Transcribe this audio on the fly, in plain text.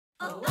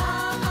There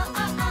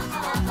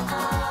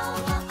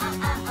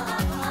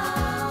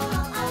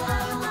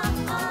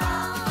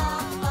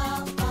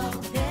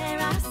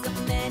are so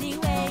many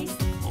ways.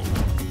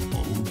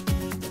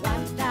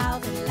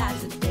 1,000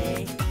 lives a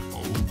day.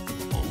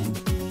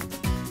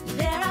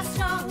 They are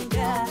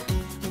stronger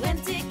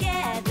when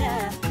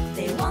together.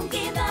 They won't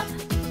give up.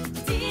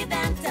 Tib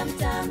and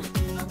Tumtum.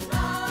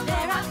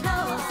 They are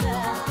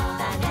closer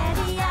than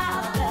any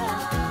other.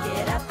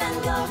 Get up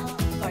and go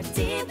for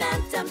Tib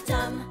and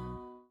Tumtum.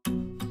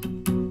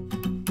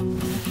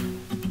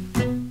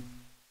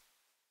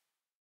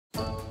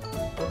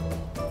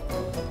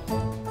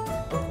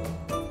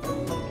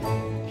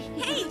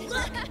 Hey,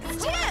 look!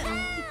 It's Tib!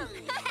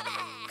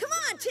 Come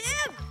on,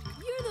 Tib!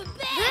 You're the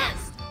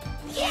best!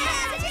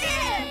 Yeah,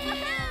 Tib!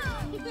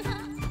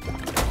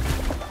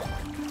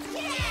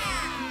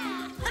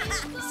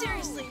 Yeah!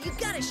 Seriously, you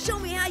gotta show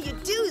me how you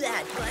do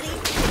that, buddy.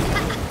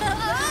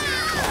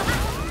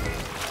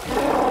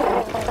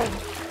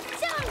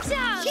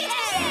 Tum-tum!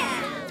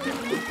 Yeah!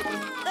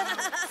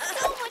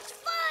 So much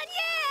fun,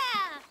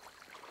 yeah!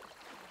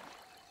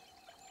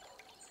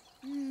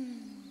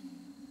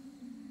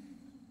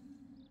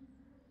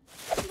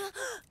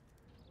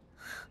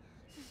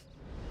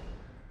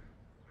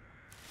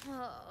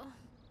 Oh.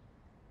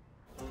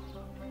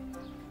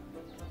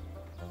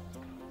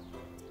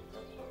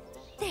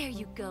 There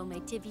you go, my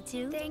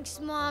Tibby-Too. Thanks,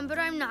 Mom, but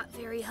I'm not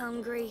very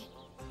hungry.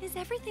 Is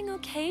everything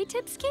okay,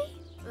 Tipsky?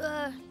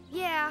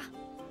 Yeah.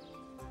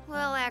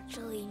 Well,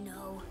 actually,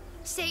 no.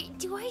 Say,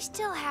 do I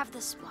still have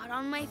the spot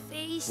on my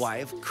face? Why,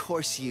 of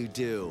course you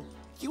do.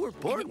 You were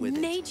born with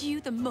it. Made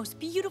you the most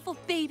beautiful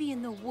baby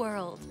in the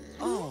world.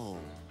 Oh.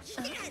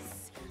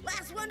 Yes!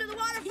 Last one to the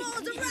waterfall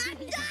is a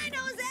rotten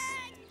dino's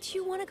egg! Do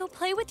you want to go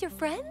play with your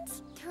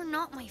friends? They're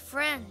not my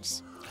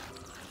friends.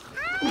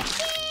 Hi,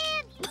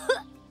 Tib!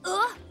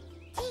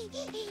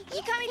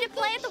 You coming to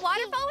play at the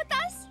waterfall with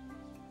us?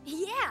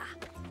 Yeah.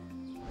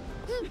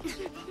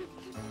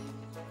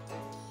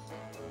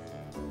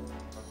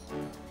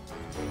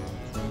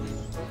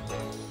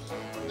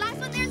 Last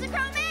one, there's a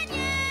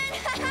Cro-Magnon!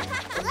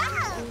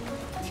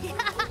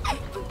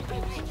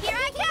 Here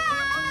I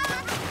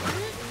come!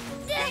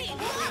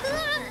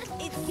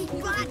 It's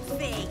Spot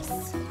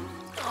Face!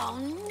 Oh,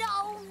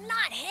 no,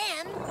 not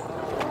him.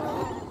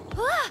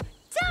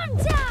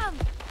 Tum-Tum!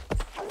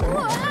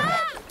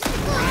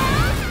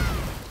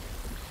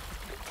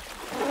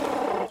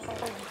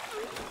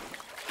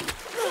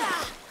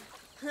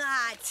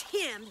 Ah,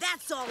 Tim,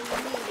 that's all we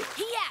need.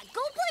 Yeah,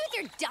 go play with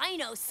your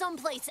dino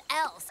someplace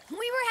else. We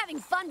were having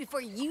fun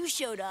before you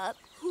showed up.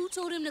 Who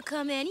told him to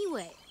come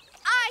anyway?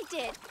 I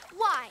did.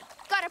 Why?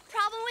 Got a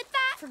problem with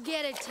that?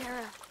 Forget it,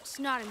 Tara. It's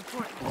not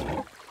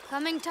important.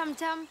 Coming,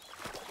 Tum-Tum?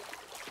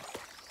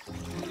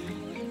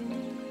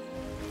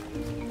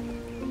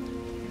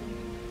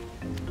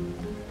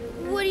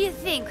 What do you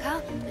think, huh?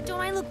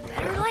 Don't I look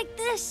better like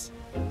this?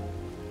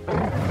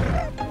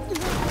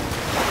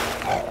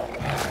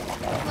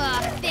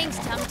 Thanks,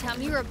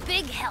 Tum-Tum. You're a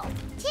big help.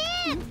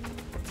 Tib!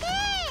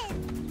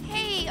 Tib!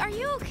 Hey, are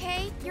you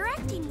okay? You're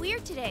acting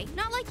weird today,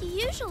 not like you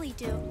usually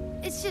do.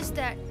 It's just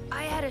that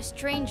I had a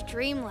strange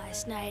dream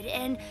last night,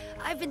 and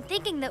I've been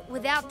thinking that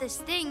without this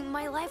thing,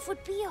 my life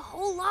would be a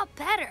whole lot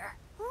better.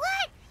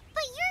 What?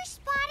 But your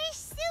spot is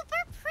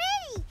super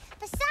pretty.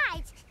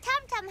 Besides,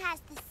 Tum-Tum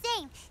has the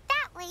same.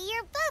 That way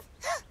you're both...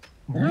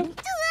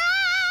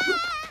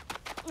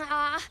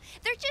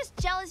 they're just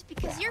jealous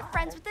because you're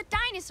friends with the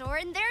dinosaur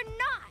and they're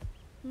not.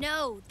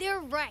 No, they're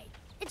right.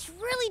 It's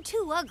really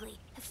too ugly.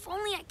 If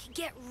only I could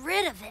get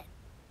rid of it.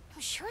 I'm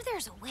sure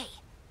there's a way.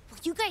 Will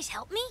you guys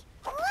help me?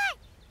 What?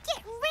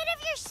 Get rid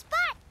of your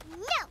spot?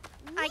 No,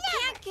 I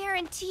can't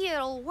guarantee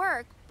it'll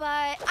work,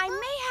 but I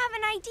may have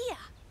an idea.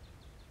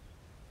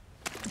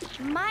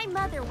 My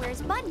mother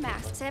wears mud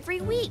masks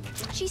every week.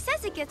 She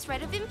says it gets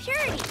rid of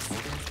impurities.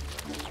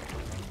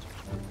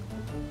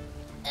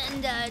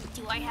 And,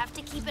 do I have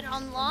to keep it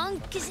on long?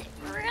 Because it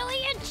really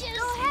itches.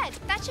 Go ahead.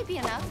 That should be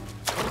enough.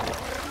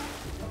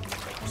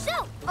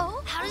 So,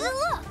 how does it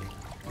look?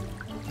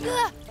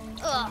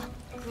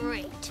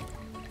 Great.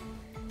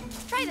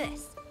 Try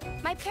this.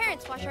 My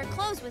parents wash our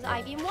clothes with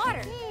ivy and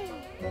water.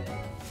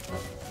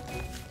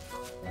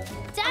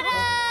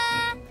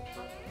 Ta-da!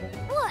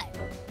 What?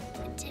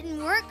 It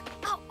didn't work?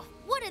 Oh,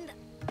 what in the...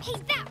 Hey,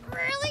 that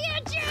really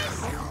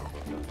itches!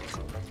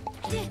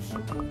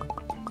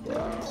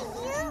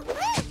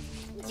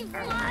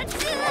 What?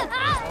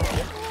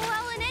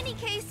 Well, in any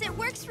case, it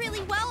works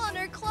really well on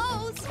our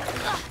clothes.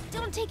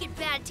 Don't take it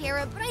bad,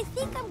 Tara, but I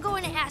think I'm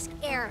going to ask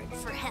Aaron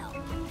for help.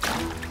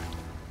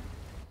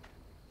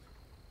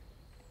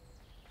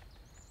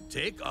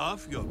 Take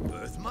off your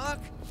birthmark?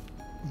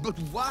 But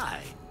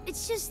why?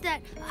 It's just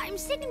that I'm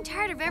sick and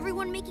tired of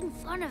everyone making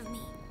fun of me.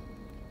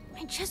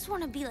 I just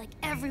want to be like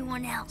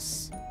everyone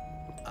else.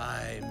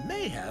 I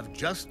may have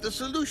just the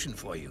solution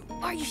for you.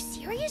 Are you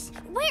serious?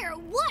 Where?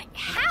 What?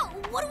 How?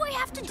 What do I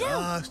have to do?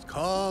 Just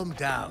calm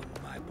down,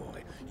 my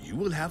boy. you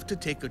will have to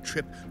take a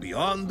trip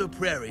beyond the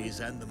prairies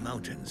and the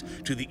mountains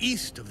to the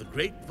east of the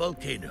great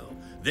volcano.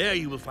 There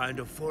you will find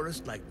a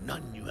forest like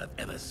none you have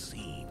ever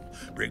seen.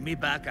 Bring me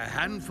back a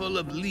handful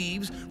of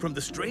leaves from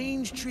the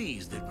strange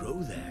trees that grow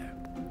there.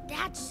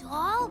 That's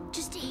all?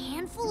 Just a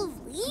handful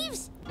of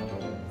leaves?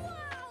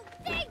 Wow!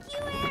 Thank you,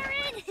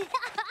 Aaron!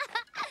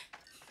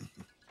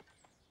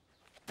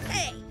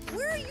 Hey,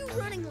 where are you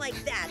running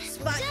like that,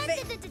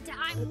 Spotface?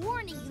 I'm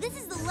warning you, this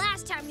is the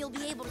last time you'll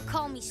be able to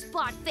call me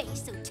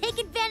Spotface, so take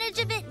advantage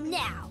of it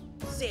now.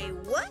 Say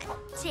what?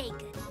 Take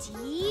a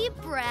deep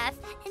breath,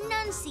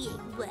 enunciate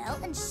well,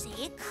 and say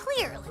it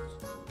clearly.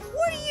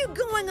 What are you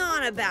going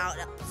on about,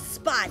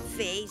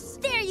 Spotface?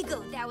 There you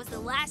go. That was the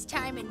last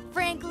time, and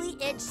frankly,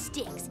 it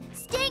stinks.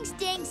 Stinks,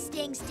 stinks,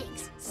 stinks,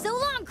 stinks. So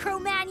long,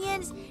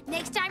 Cro-Manians.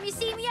 Next time you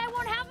see me, I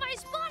won't have my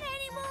spot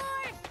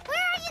anymore.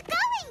 Where are you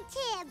going,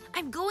 Tib?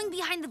 I'm going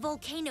behind the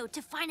volcano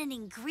to find an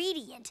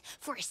ingredient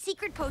for a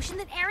secret potion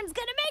that Aaron's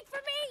gonna make for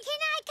me. Can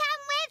I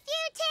come with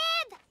you,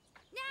 Tib?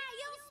 Nah,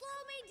 you'll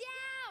slow me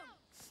down.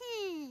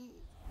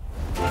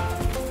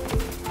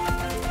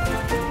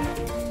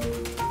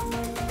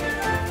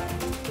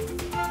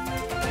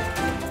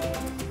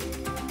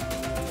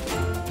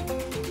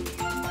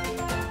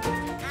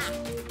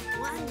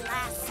 One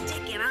last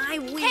stick and I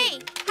win. Hey,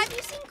 have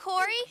you seen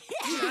Corey?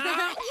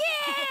 Yeah!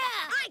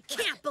 I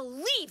can't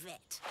believe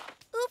it.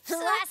 Oops. The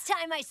last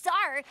time I saw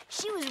her,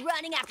 she was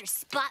running after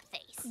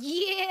Spotface.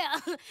 Yeah,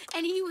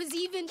 and he was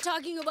even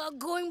talking about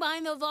going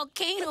behind the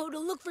volcano to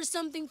look for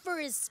something for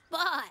his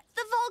spot.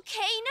 The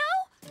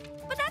volcano?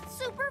 But that's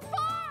super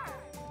far.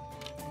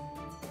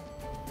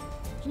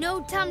 You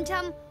know, Tum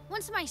Tum,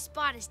 once my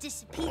spot has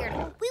disappeared,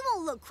 we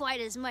won't look quite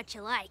as much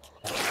alike.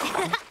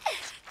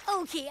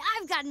 Okay,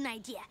 I've got an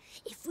idea.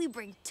 If we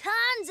bring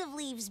tons of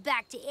leaves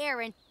back to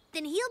Aaron,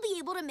 then he'll be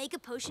able to make a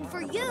potion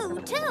for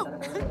you, too.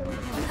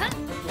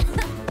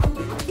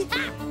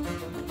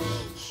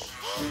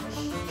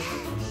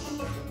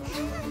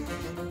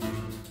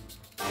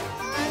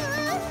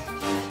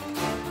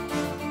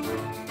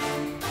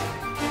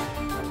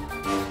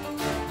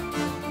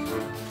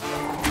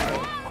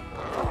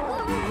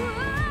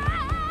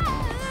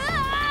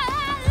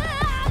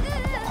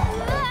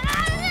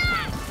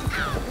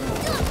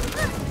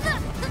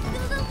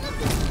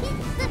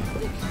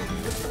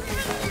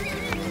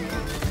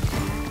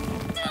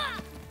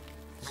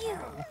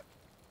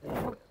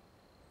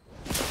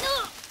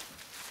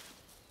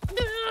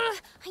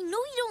 I know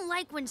you don't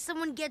like when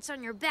someone gets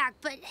on your back,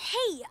 but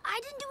hey, I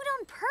didn't do it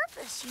on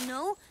purpose, you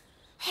know?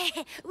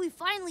 Hey, we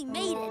finally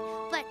made it,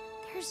 but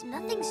there's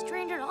nothing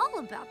strange at all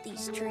about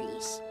these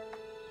trees.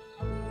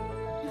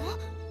 Huh?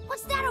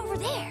 What's that over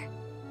there?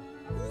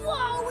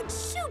 Whoa, it's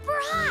super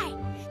high!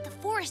 The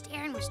forest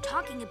Aaron was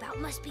talking about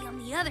must be on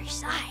the other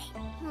side.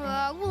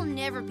 We'll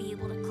never be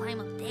able to climb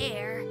up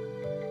there.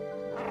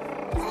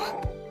 Huh?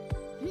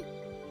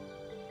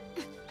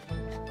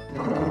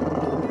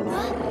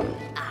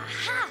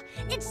 Aha!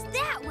 It's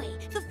that way!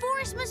 The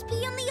forest must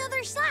be on the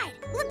other side.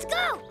 Let's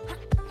go!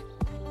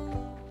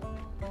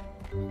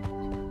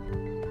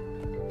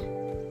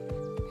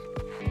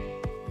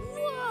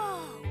 Whoa!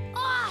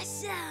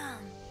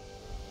 Awesome!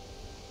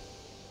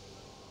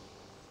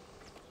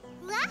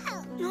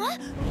 Wow! Huh?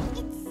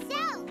 It's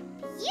so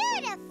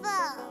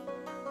beautiful!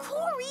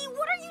 Corey,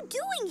 what are you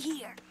doing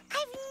here?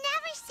 I've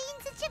never seen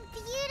such a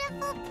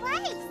beautiful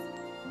place.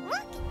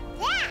 Look at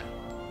that!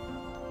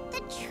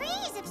 The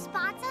trees have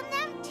spots on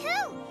them,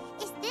 too.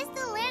 Is this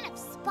the land of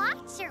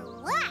spots or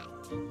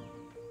what?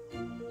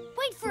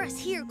 Wait for us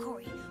here,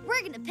 Corey.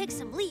 We're gonna pick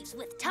some leaves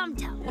with Tum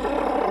Tum.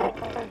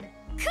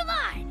 Come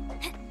on!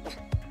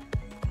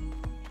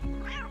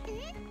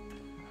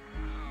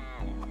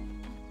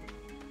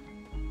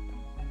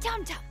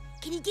 Tum Tum,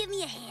 can you give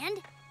me a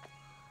hand?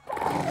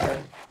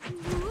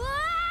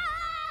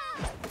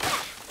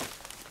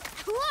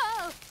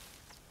 Whoa!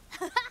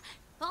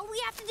 All we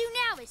have to do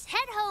now is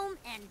head home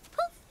and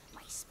poof,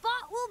 my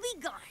spot will be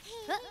gone.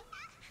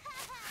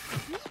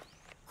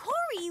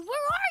 Corey,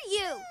 where are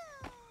you?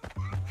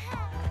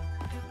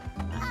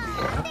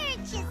 Oh, they're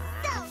just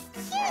so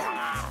cute!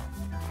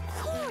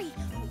 Corey,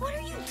 what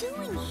are you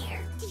doing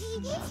here?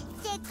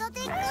 Tickle, tickle,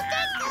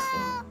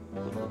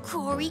 tickle!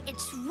 Corey,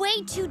 it's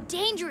way too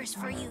dangerous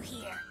for you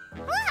here.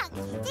 Look,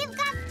 they've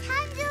got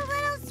tons of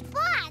little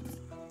spots,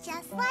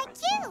 just like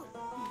you.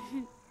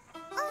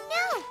 Oh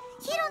no,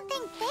 you don't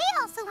think they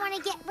also want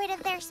to get rid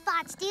of their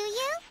spots, do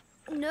you?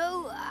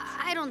 No,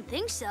 I don't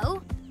think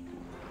so.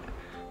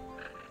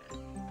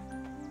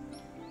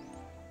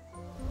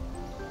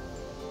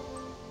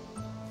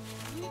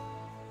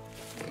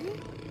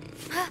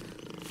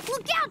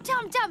 Look out,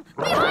 Tum Tum!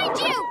 Behind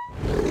you!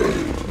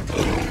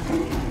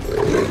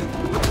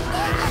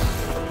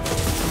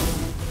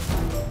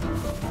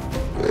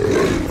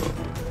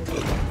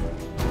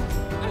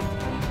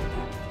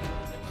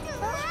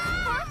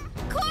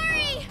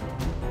 Corey!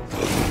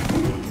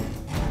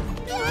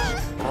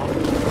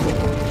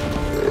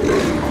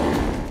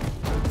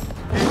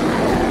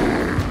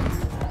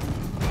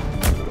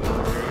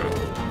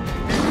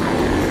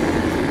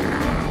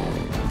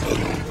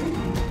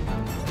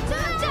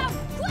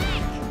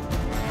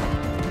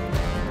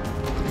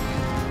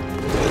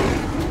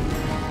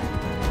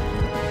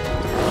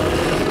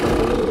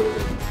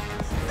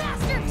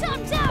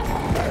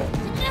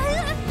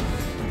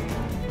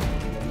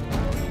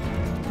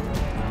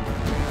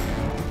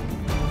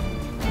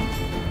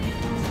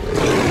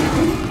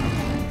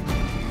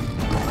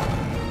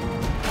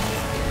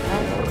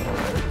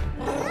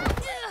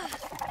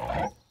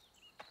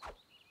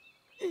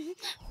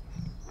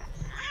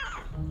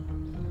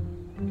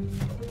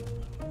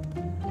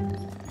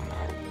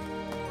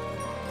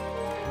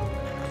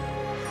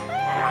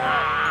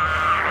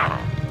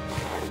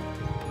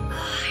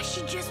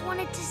 just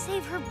wanted to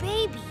save her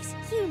babies.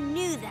 You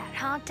knew that,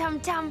 huh, Tum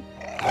Tum?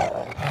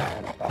 Aw,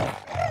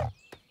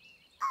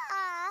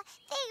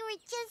 they were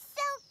just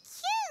so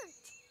cute.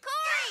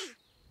 Corey!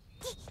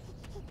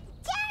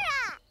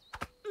 Tara!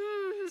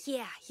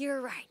 Yeah,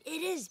 you're right.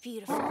 It is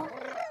beautiful.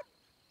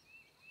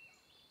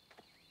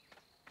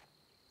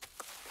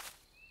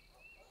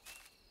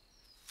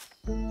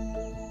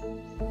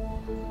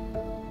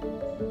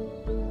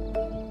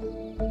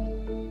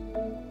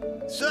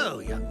 So,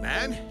 young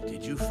man,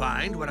 did you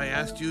find what I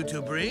asked you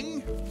to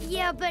bring?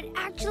 Yeah, but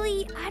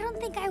actually, I don't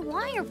think I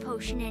want your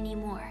potion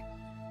anymore.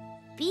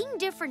 Being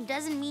different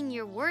doesn't mean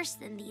you're worse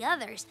than the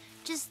others,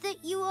 just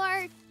that you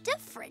are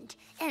different.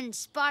 And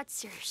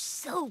spots are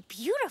so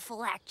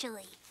beautiful,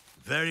 actually.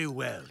 Very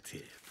well,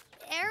 Tib.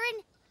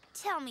 Aaron,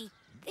 tell me,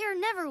 there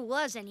never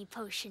was any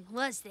potion,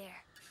 was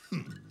there?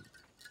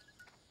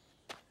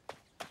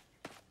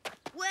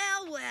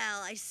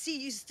 Well, I see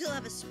you still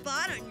have a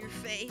spot on your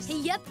face.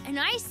 Yep, and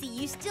I see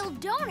you still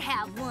don't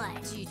have one.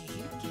 Did you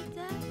get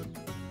that?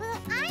 Well,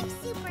 I'm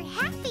super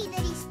happy that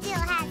he still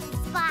has a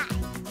spot.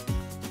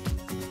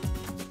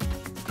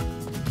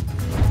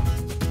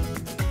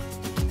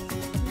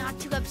 Not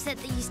too upset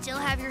that you still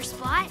have your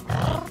spot?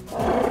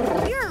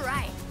 You're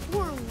right.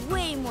 We're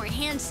way more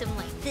handsome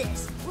like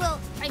this. Well,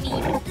 I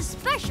mean,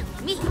 especially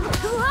me.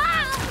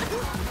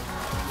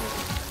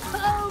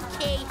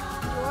 Okay,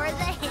 you're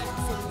the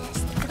handsomest.